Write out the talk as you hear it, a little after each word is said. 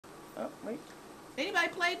Oh, wait. Anybody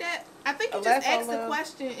played that? I think you just ask the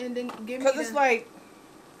question and then give me. Because it's like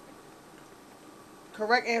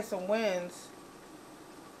correct answer wins.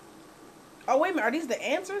 Oh wait a minute, are these the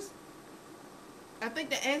answers? I think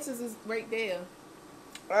the answers is right there.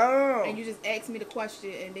 Oh. And you just ask me the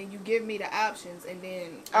question and then you give me the options and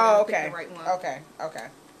then I pick the right one. Okay. All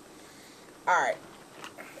right.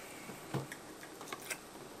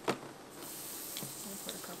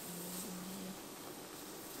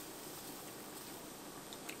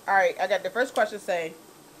 All right, I got the first question say,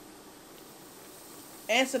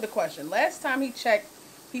 answer the question. Last time he checked,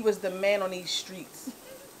 he was the man on these streets.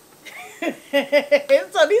 So these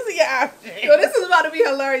are your options. Yo, this is about to be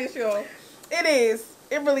hilarious, y'all. It is.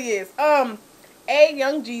 It really is. A,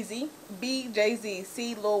 Young Jeezy. B, Jay-Z.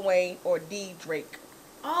 C, Lil Wayne. Or D, Drake.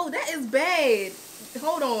 Oh, that is bad.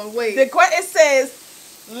 Hold on, wait. It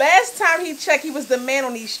says, last time he checked, he was the man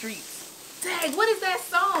on these streets. Dang, what is that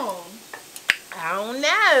song? I don't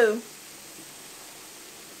know.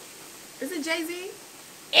 Is it Jay-Z?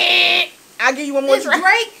 I'll give you one more It's try.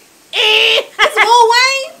 Drake? It's Lil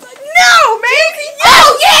Wayne? No, baby.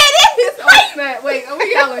 Oh, yeah, it is. Oh, snap. Wait, are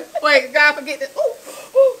we yelling? Wait, God, forget this.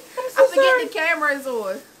 Oh, I forget the camera is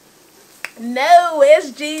on. No, it's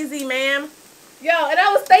Jeezy, ma'am. Yo, and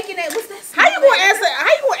I was thinking that, what's that song? How you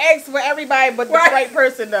gonna ask for everybody but the right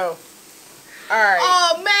person, though? All right.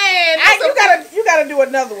 Oh, man. You gotta do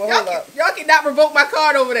another one. Hold up. Y'all cannot revoke my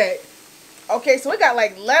card over that. Okay, so we got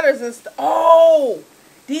like letters and stuff. Oh,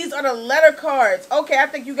 these are the letter cards. Okay, I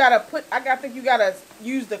think you gotta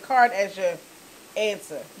use the card as your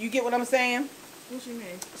answer. You get what I'm saying? What you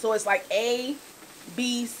mean? So it's like A,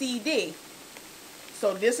 B, C, D.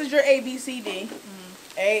 So this is your A, B, C, D.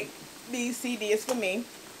 A, B, C, D is for me.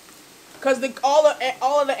 Cause all of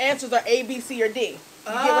the answers are A, B, C, or D.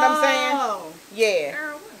 You get what I'm saying? Yeah.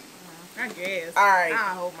 Girl, I guess. All right.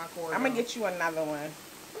 I'll hold my cord. I'm gonna get you another one.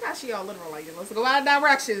 Look how she all literal like it. Let's go out of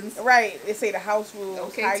directions. Right. They say the house rules.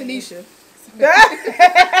 Okay, Tanisha.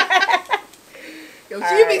 Yo, All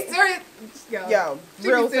she right. be serious. Yo, she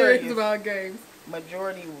real be serious serious. about games.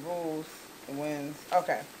 Majority rules wins.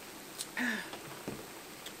 Okay.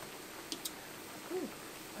 Ooh,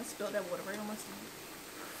 I spilled that water right on my stomach.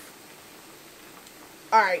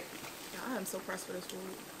 All right. I am so pressed for this food.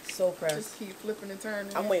 So pressed. Just keep flipping and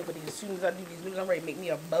turning. I'm waiting for these. As soon as I do these noodles, I'm ready to make me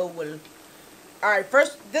a bowl. All right,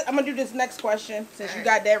 first, I'm going to do this next question since you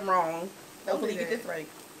got that wrong. Hopefully you get this right.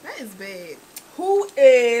 That is bad. Who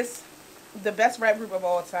is the best rap group of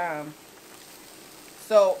all time?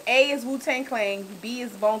 So, A is Wu-Tang Clan, B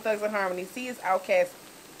is Bone Thugs and Harmony, C is Outkast,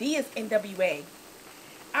 D is NWA.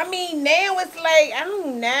 I mean, now it's like, I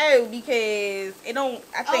don't know, because it don't,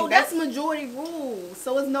 I think that's majority rules,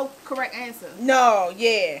 so it's no correct answer. No,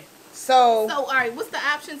 yeah. So, all right, what's the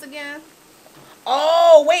options again?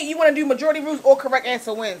 Oh, wait, you want to do majority rules or correct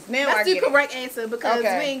answer wins? Now Let's do correct answer because we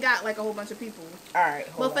ain't got like a whole bunch of people. All right,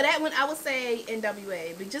 but for that one, I would say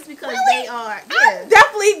NWA, but just because they are. Yeah. I'm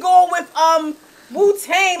definitely going with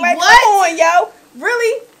Wu-Tang. Like, what? Come on, yo,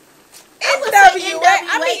 really? NWA.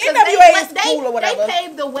 I mean, NWA is cool or whatever. They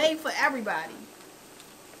paved the way for everybody.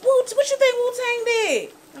 What you think Wu-Tang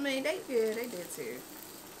did? I mean, they did too.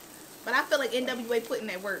 But I feel like NWA put in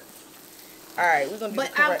that work. All right, we're gonna do.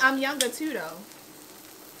 But I'm younger too, though.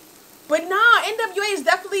 But nah, NWA is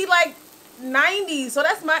definitely like 90s, so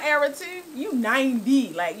that's my era too. You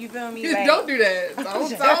 90, like you feel me? Like, don't do that.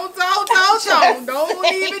 Don't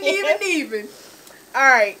even. All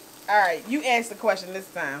right. You ask the question this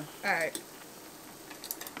time. All right.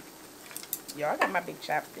 Yo, I got my big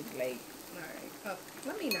chopstick late. All right. Oh,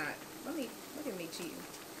 let me look at me cheating.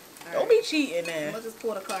 Don't be cheating, man. I'm gonna just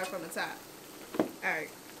pull the card from the top. All right.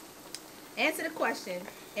 Answer the question.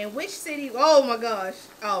 In which city? Oh my gosh.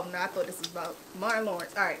 Oh no, I thought this was about Martin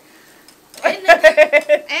Lawrence. All right.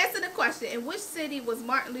 Answer the question. In which city was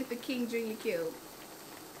Martin Luther King Jr. killed?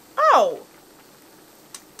 Oh.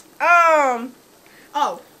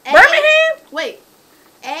 Birmingham? Wait.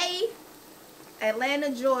 A, Atlanta,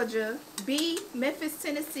 Georgia. B, Memphis,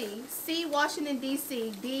 Tennessee. C, Washington,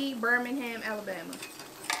 D.C. D, Birmingham, Alabama.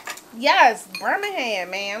 Yes, Birmingham,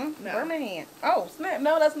 ma'am. No. Birmingham. Oh, snap.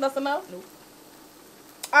 No, that's a no. Nope.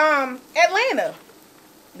 Atlanta.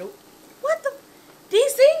 Nope. What the?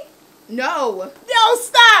 D.C.? No. Yo,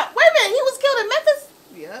 stop. Wait a minute. He was killed in Memphis?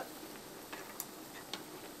 Yep.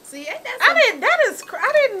 See, ain't that I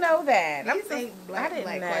didn't know that. These ain't black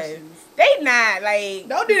questions. They not, like.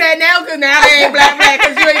 Don't do that now, because now they ain't black,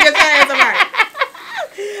 because you ain't get your answer right.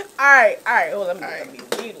 All right. Hold on. Let me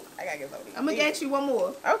get some noodles. I gotta get some of these. I'm going to get you one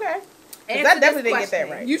more. Okay. Because I definitely didn't get that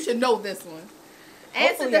right. You should know this one.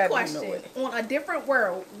 Answer the question. On a different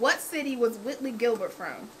world, what city was Whitley Gilbert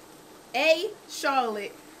from? A,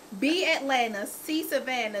 Charlotte. B, Atlanta. C,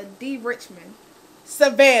 Savannah. D, Richmond.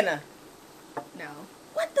 Savannah. No.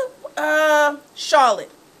 What the?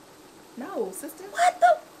 Charlotte. No, sister. What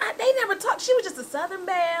the? They never talked. She was just a Southern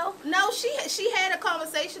belle. No, she had a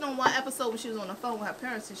conversation on one episode when she was on the phone with her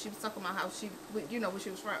parents, and she was talking about how she, you know, where she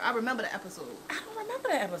was from. I remember the episode. I don't remember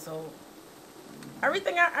that episode. Every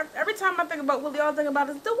time I think about Willie, all I think about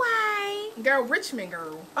is Dwayne. Girl, Richmond,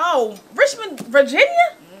 girl. Oh, Richmond, Virginia?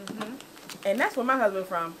 Mm-hmm. And that's where my husband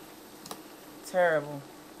from. Terrible.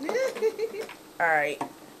 All right.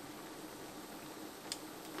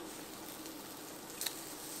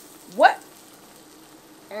 What?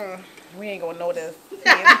 We ain't gonna know this.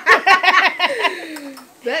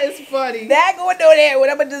 That is funny. That gonna know that. What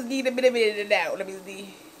I'm gonna just need a bit of that. Let me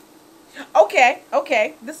see.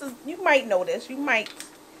 Okay. This is, you might know this. You might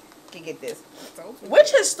can get this.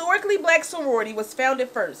 Which historically black sorority was founded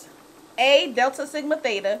first? A, Delta Sigma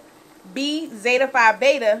Theta. B, Zeta Phi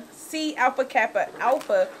Beta. C, Alpha Kappa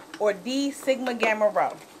Alpha. Or D, Sigma Gamma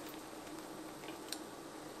Rho.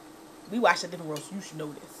 We watched a different world, so you should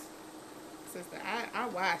know this. Sister, I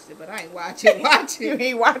watched it, but I ain't watch it. You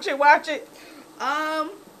ain't watch it?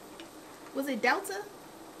 Was it Delta?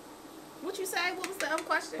 What you say? What was the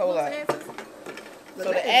question? Hold what on. was the answers? So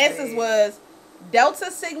the answers was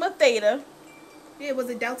Delta Sigma Theta. Yeah, was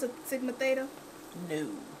it Delta Sigma Theta? No.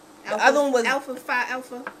 Alpha, the other one was Alpha Phi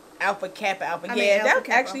Alpha. Alpha Kappa Alpha. I Yeah, mean, Alpha, that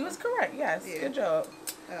Kappa, actually Alpha. was correct. Yes, Yeah. good job.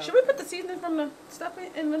 Oh. Should we put the seasoning from the stuff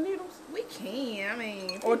in the noodles? We can. I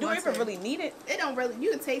mean, if Or you do we want even to. really need it? It don't really. You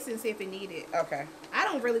can taste it and see if it need it. Okay. I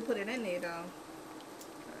don't really put it in there though.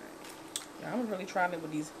 Yeah, I'm really trying it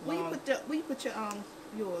with these Will long you put your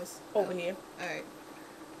yours over here.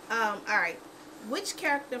 All right. Which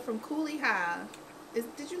character from Cooley High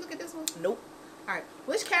did you look at this one? Nope. All right.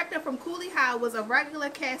 Which character from Cooley High was a regular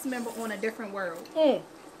cast member on A Different World? A,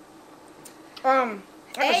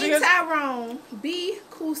 Tyrone. B,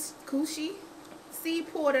 Coochie. C,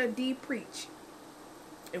 Porter. D, Preach.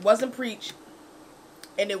 It wasn't Preach.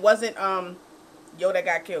 And it wasn't Yo that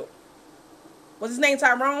got killed. Was his name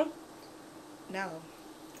Tyrone? No.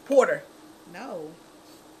 Porter. No.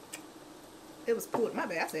 It was Porter. My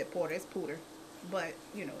bad. I said Porter. It's Porter. But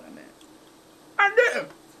you know what I meant. I didn't.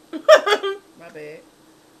 My bad.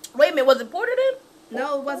 Wait a minute, was it Porter then?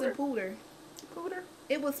 No, it wasn't Porter. Porter?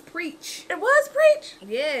 It was Preach. It was Preach?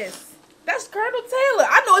 Yes. That's Colonel Taylor.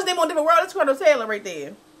 I know his name on Different World. That's Colonel Taylor right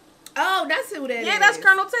there. Oh, that's who that is. Yeah, that's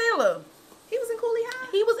Colonel Taylor. He was in Cooley High?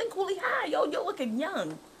 He was in Cooley High. Yo, you're looking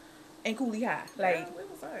young in Cooley High. Like, where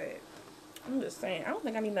was I? I'm just saying, I don't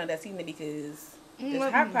think I need none of that seasoning because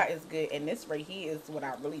this hot pot is good, and this right here is what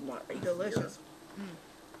I really want right here. Delicious.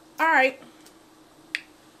 All right.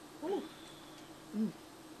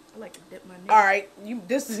 I like to dip my nails. All right. You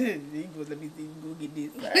gonna let me see. You go get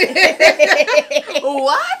this. All right.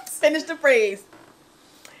 What? Finish the phrase.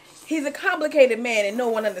 He's a complicated man and no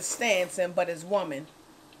one understands him but his woman.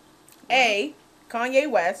 A, Kanye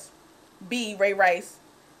West. B, Ray Rice.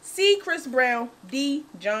 C, Chris Brown. D,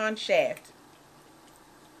 John Shaft.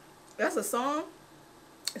 That's a song?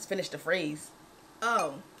 Let's finish the phrase.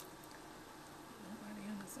 Oh. Nobody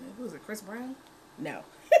understands. Who is it? Chris Brown? No.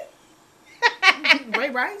 Ray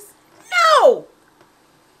Rice? No!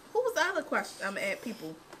 Who was the other question? I'm at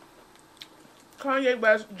people. Kanye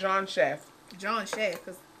West, John Shaft. John Shaft,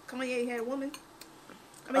 because Kanye had a woman.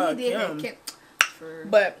 I mean, he did have Kim.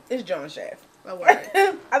 But it's John Shaft. Oh, right.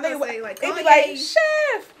 I think like it'd be Kanye. like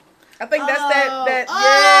Shaft. I think that's that.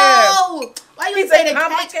 Oh! Yeah. Why you He's say a the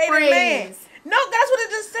complicated catchphrase? man. No, that's what it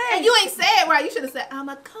just said. And you ain't say it right. You should have said, I'm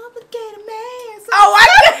a complicated man. So oh,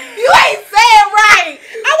 you ain't say it right.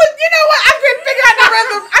 You know what? I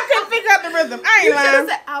couldn't figure out the rhythm. I ain't lying. You should have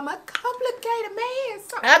said, I'm a complicated man.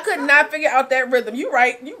 So I could not figure out that rhythm. You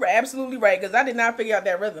right. You were absolutely right because I did not figure out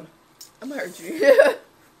that rhythm. I'm going to hurt you.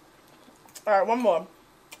 All right, one more.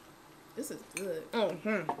 This is good.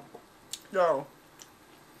 Yo.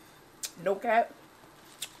 No cap.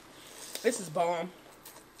 This is bomb.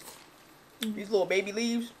 These little baby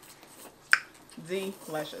leaves.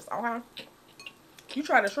 Delicious. Okay. You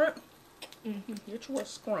try the shrimp? Get you a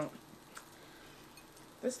scrump.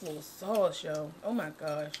 This little sauce, yo. Oh my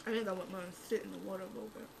gosh. I think I want mine to sit in the water a little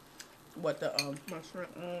bit. What the my shrimp?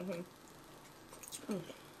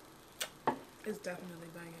 It's definitely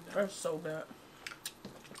banging though. That's so bad.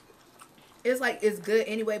 It's like it's good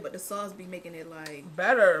anyway, but the sauce be making it like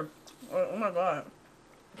better. Oh my god.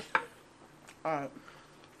 Alright.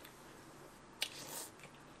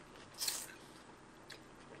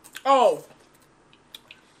 Oh.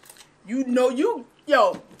 You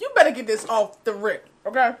better get this off the rip,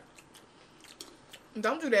 okay?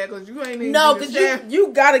 Don't do that because you ain't even. No, because you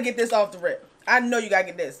gotta get this off the rip. I know you gotta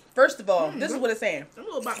get this. First of all, this is what it's saying. That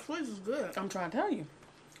little box twins is good. I'm trying to tell you.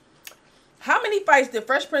 How many fights did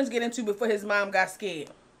Fresh Prince get into before his mom got scared?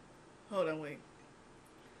 Hold on, wait.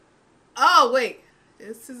 Oh, wait.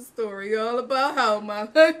 This is a story all about how my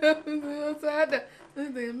outside.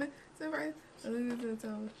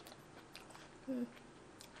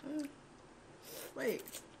 Wait.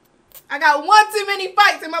 I got one too many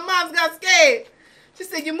fights and my mom's got scared. She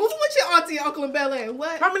said, "You're moving with your auntie and uncle in Bel Air."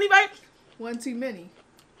 What? How many fights? One too many.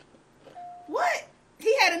 What?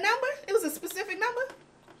 He had a number? It was a specific number?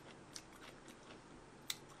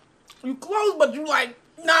 You close, but you like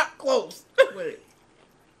not close. Wait.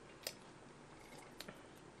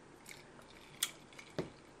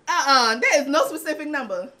 There is no specific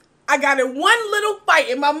number. I got in one little fight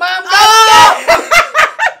and my mom got scared.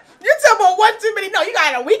 You talking about one too many? No, we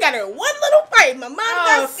got in one little fight. My mom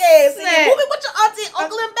got scared. So you moving with your auntie and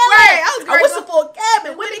uncle in Bel Air. Right, I whistled for a cab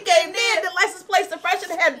and when he came in, the license plate, the fresh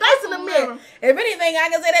and had dice in the mirror. If anything, I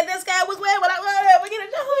can say that this guy was wearing what I wanted. We get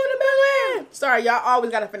a job in Bel Air. Sorry, y'all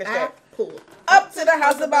always gotta finish that. Up to the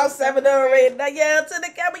house about 7 or 8. I yelled to the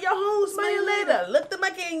cab of your home, smile you later. Looked at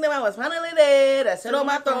my kingdom, I was finally there. I sit on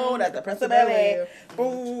my throne as the Prince of Bel Air.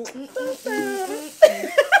 Boom.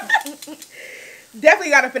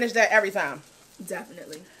 Definitely gotta finish that every time.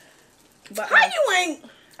 Definitely. But how you ain't?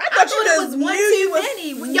 I thought you it was one too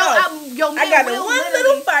many. No. I got in one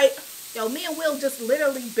little fight. Yo, me and Will just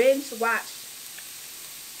literally binge watched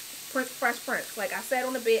Fresh Prince. Like, I sat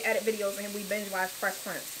on the bed, edit videos, and we binge watched Fresh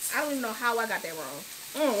Prince. I don't even know how I got that wrong.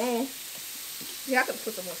 Yeah, I could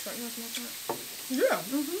put some more shrimp. You want some more shrimp? Yeah.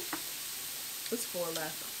 It's 4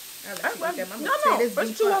 left. No, there's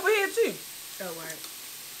 2 over here, too. Oh, right.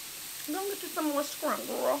 Don't get you some more scrump,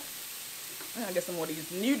 girl. I gotta get some more of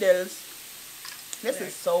these noodles. This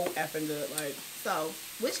is so effing good. Like, so,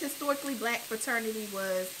 which historically black fraternity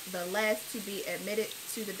was the last to be admitted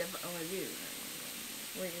to the you?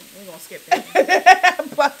 We're gonna skip that.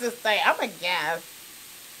 I'm about to say, I'm a gas.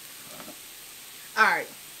 Alright.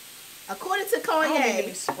 According to Kanye. I don't need to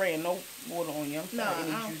be spraying no water on you. No,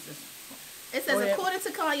 juices. It says, according to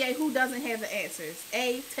Kanye, who doesn't have the answers?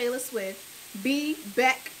 A, Taylor Swift. B,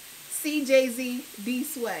 Beck. C, Jay-Z. D,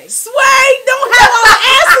 Sway. Sway don't have all the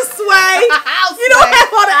answers, Sway. You don't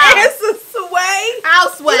have all the answers, Sway. I'll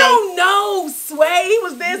Sway. You don't know, Sway. He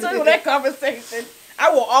was there for that conversation. I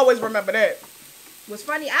will always remember that. What's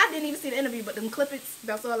funny, I didn't even see the interview, but them clippets,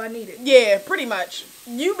 that's all I needed. Yeah, pretty much.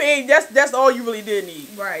 That's all you really did need.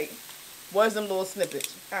 Right. Was them little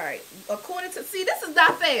snippets. Alright. According to, see, this is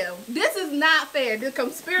not fair. This is not fair. The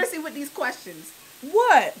conspiracy with these questions.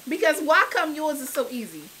 What? Because why come yours is so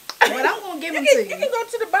easy? But I'm going to give them to you. You can go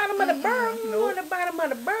to the bottom of the barrel. Go to the bottom of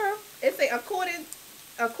the barrel. It say, according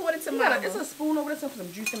to Mama. It's a spoon over there,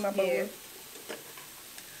 some juice in my bowl. Yeah.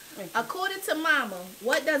 According to Mama,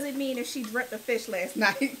 what does it mean if she dreamt a fish last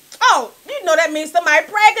night? Oh, you know that means somebody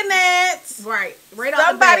pregnant. Right.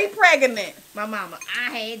 Somebody pregnant. My mama.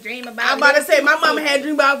 I had a dream about I'm about to say, my mama had a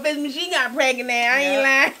dream about fish when she got pregnant. I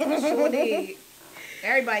ain't lying. Sure did.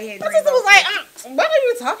 Everybody had a dream about fish. I was like, what are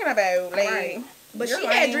you talking about? Like, right. But she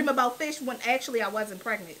had a dream about fish when actually I wasn't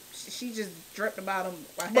pregnant. She just dreamt about them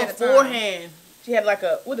ahead of time. Beforehand. She had like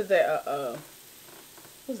a, what is that?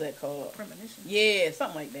 What's that called? Premonition. Yeah,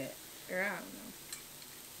 something like that. Or I don't know.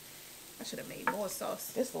 I should have made more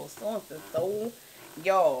sauce. This little sauce is so,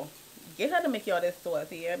 y'all, get her to make y'all this sauce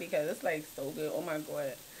here because it's like so good. Oh my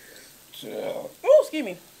god. Oh, excuse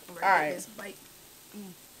me. All right. This bite.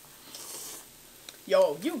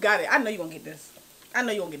 Yo, you got it. I know you're gonna get this. I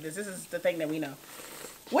know you're gonna get this. This is the thing that we know.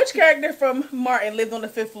 Which character from Martin lived on the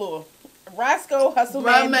 5th floor? Roscoe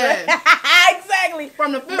Hustleman. Exactly.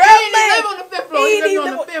 From the 5th floor. He didn't live on the 5th floor. He lived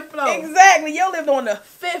on the 5th floor. Exactly. You lived on the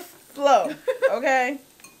 5th floor. Okay?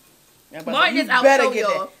 Martin is out show,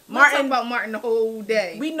 y'all. Martin talk about Martin the whole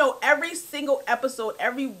day. We know every single episode,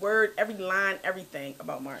 every word, every line, everything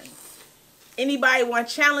about Martin. Anybody want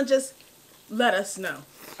to challenge us? Let us know.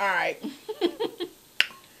 All right.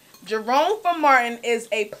 Jerome from Martin is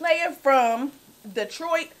a player from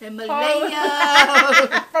Detroit.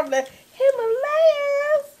 Himalaya. From the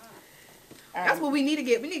Himalayas. That's what we need to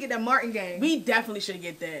get. We need to get that Martin game. We definitely should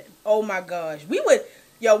get that. Oh my gosh. We would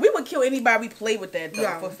kill anybody we play with that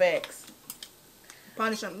though, for facts.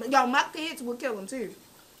 Punish them. Yo, my kids will kill them too.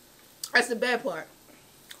 That's the bad part.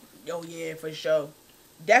 Oh yeah, for sure.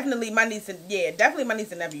 Definitely my niece and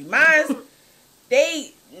nephew. Mine's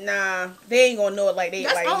they ain't gonna know it like they.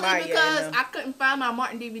 That's like only Maya because I couldn't find my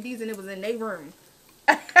Martin DVDs and it was in their room.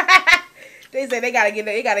 They say they gotta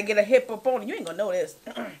get a hip up on it. You ain't gonna know this.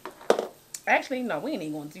 Actually, no, we ain't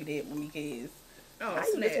even gonna do that when we kids. Oh, How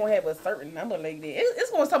you snap. just gonna have a certain number like that?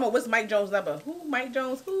 It's gonna talk about what's Mike Jones' number. Who? Mike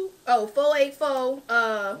Jones? Who? Oh,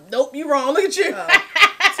 484. Nope, you wrong. Look at you.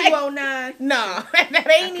 209. Nah, that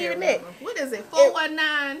ain't even it. What is it?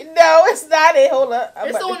 419. No, it's not it. Hold up.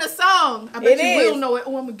 It's on the song. I bet It you is. will know it.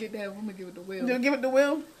 Oh, I'm gonna get that. I'm gonna give it to Will. You give it to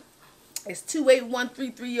Will? It's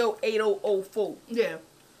 281-330-8004. Yeah.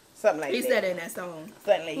 Something like He that. said it in that song.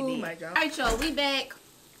 Something like Ooh, that. my God. All right, y'all. We back.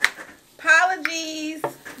 Apologies.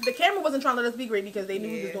 The camera wasn't trying to let us be great because they knew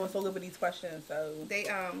we was doing so good with these questions. So They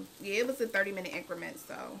yeah, it was a 30-minute increment.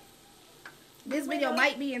 So this video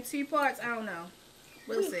might be in 2 parts. I don't know.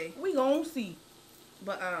 We'll see. We gonna see.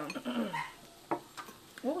 But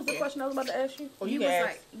What was the question I was about to ask you? Oh, you can was ask.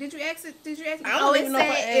 like, did you ask it? Did you ask? I don't even know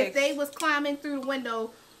if I if asked. they was climbing through the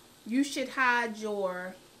window, you should hide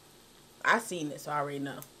your. I seen it, so I already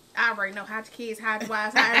know. I already know. Hide your kids, hide your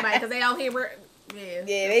wives, hide everybody, because they out here. Yeah.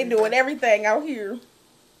 Yeah, they doing everything out here.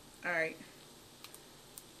 All right.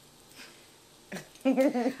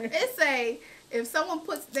 It say, if someone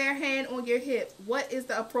puts their hand on your hip, what is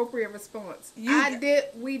the appropriate response? I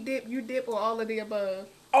dip, we dip, you dip, or all of the above?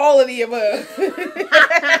 All of the above.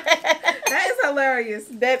 That is hilarious.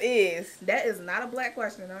 That is. That is not a black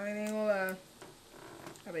question. I ain't even gonna lie.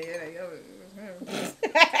 I mean,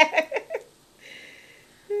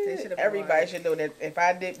 everybody should know that if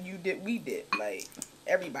I dip, you dip, we dip. Like,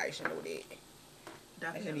 everybody should know that.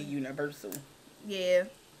 That should be universal. Yeah.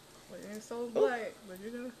 But it's so black, but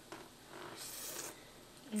you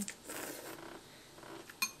know.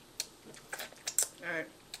 Alright.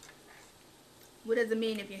 What does it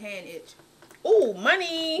mean if your hand itch? Ooh,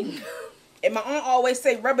 money. And my aunt always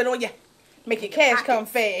say, rub it on your, make your cash come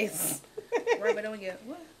fast. Rub it on your,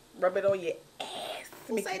 what? Rub it on your ass.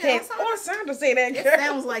 Who Make say your that? cash. Oh, Sandra say that, It girl.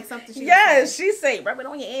 sounds like something she Yes, she say, rub it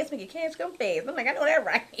on your ass, make your cash come fast. I'm like, I know that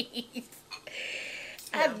right.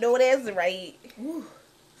 I know that's right. Ooh.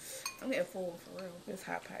 I'm getting full for real. This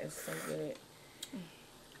hot pot is so good.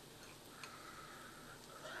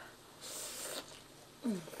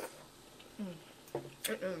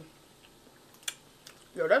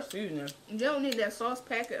 Yo, that's seasoning. You don't need that sauce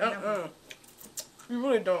packet. You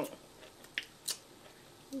really don't.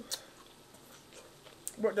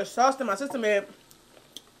 But the sauce that my sister made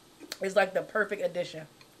is like the perfect addition.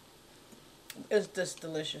 It's just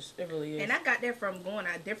delicious. It really is. And I got that from going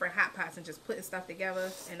at different hot pots and just putting stuff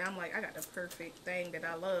together. And I'm like, I got the perfect thing that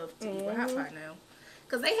I love to eat with hot pot now.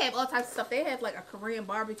 Because they have all types of stuff. They have like a Korean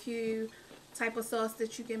barbecue type of sauce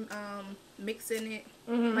that you can mix in it.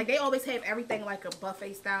 Like they always have everything like a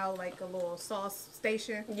buffet style, like a little sauce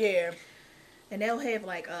station. Yeah. And they'll have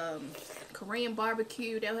like Korean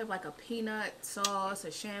barbecue. They'll have like a peanut sauce, a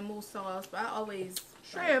shamu sauce. But I always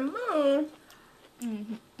Shamu.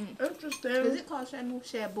 Interesting. Is it called shamu?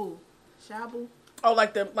 Shabu. Shabu. Oh,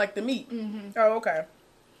 like the meat. Oh, okay.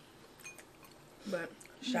 But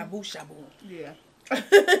Shabu shabu. yeah.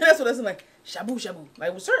 That's what it's like. Shabu shabu.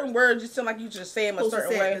 Like with certain words, you sound like you just say them a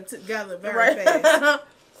certain way. Together very fast.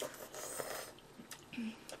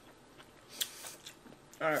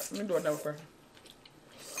 All right, let me do another question.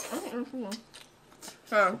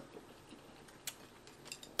 Huh?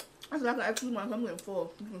 I said I can actually want something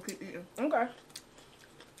full. You can keep eating. Okay.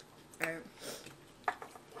 Alright.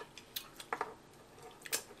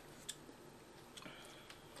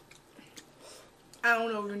 I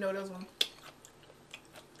don't know if you know this one.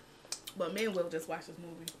 But me and Will just watched this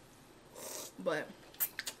movie. But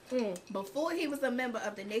before he was a member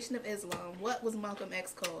of the Nation of Islam, what was Malcolm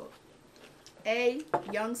X called? A.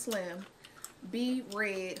 Young Slim. B.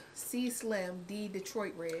 Red. C. Slim. D.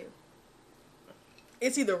 Detroit Red.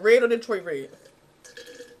 It's either red or Detroit red.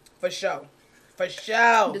 For sure. For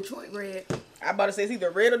sure. Detroit Red. I'm about to say it's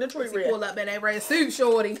either red or Detroit red. Pull up in that red suit,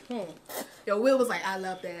 shorty. Yo, Will was like, I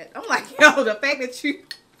love that. I'm like, yo, the fact that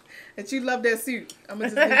you love that suit. I'm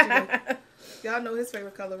gonna just need you to, y'all know his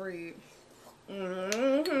favorite color, red.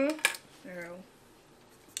 Girl.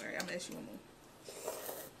 Alright, I'm gonna ask you one more.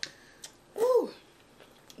 Woo.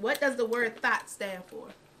 What does the word thought stand for?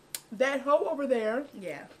 That hoe over there.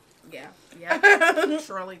 Yeah.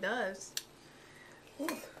 Surely does. Ooh,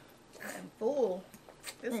 I am full.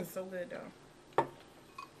 This is so good though.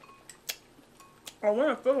 I want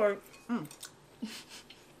to feel like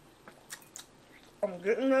I'm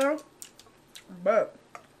getting there, but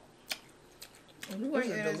You want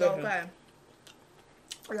to it's okay.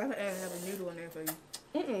 I can add another noodle in there for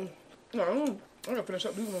you. No, I'm gonna finish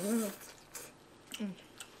up doing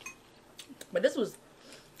But this was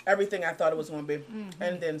everything I thought it was gonna be,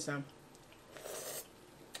 and then some.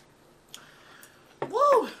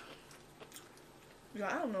 Woo! Yo,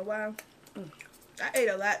 I don't know why. I ate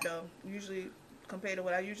a lot though. Usually, compared to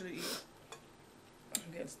what I usually eat.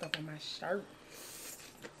 I'm getting stuff on my shirt.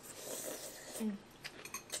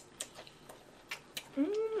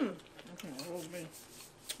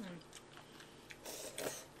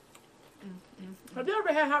 Have you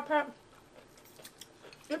ever had hot pep?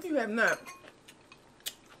 If you have not,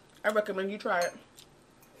 I recommend you try it.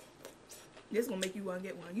 This gonna make you want to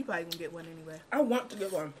get one. You probably gonna get one anyway. I want to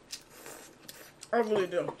get one. I really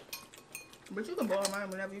do. But you can borrow mine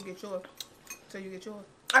whenever you get yours. Till you get yours.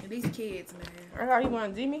 And these kids, man. I thought you wanted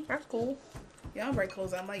to see me. That's cool. Yeah, I'm very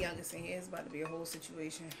close. I'm my youngest in here. It's about to be a whole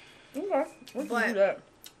situation. Okay. We can But do that.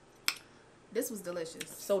 this was delicious.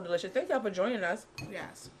 So delicious. Thank y'all for joining us.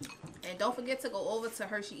 Yes. And don't forget to go over to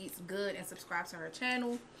Her She Eats Good and subscribe to her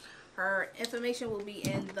channel. Her information will be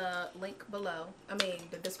in the link below.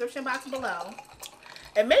 The description box below.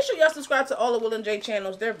 And make sure y'all subscribe to all the Will and Jay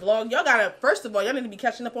channels. Their vlog. Y'all gotta, first of all, y'all need to be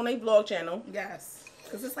catching up on their vlog channel. Yes.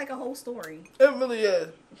 Because it's like a whole story. It really is.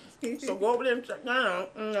 So go over there and check that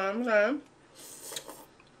out. You know what I'm saying?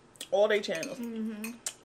 All their channels.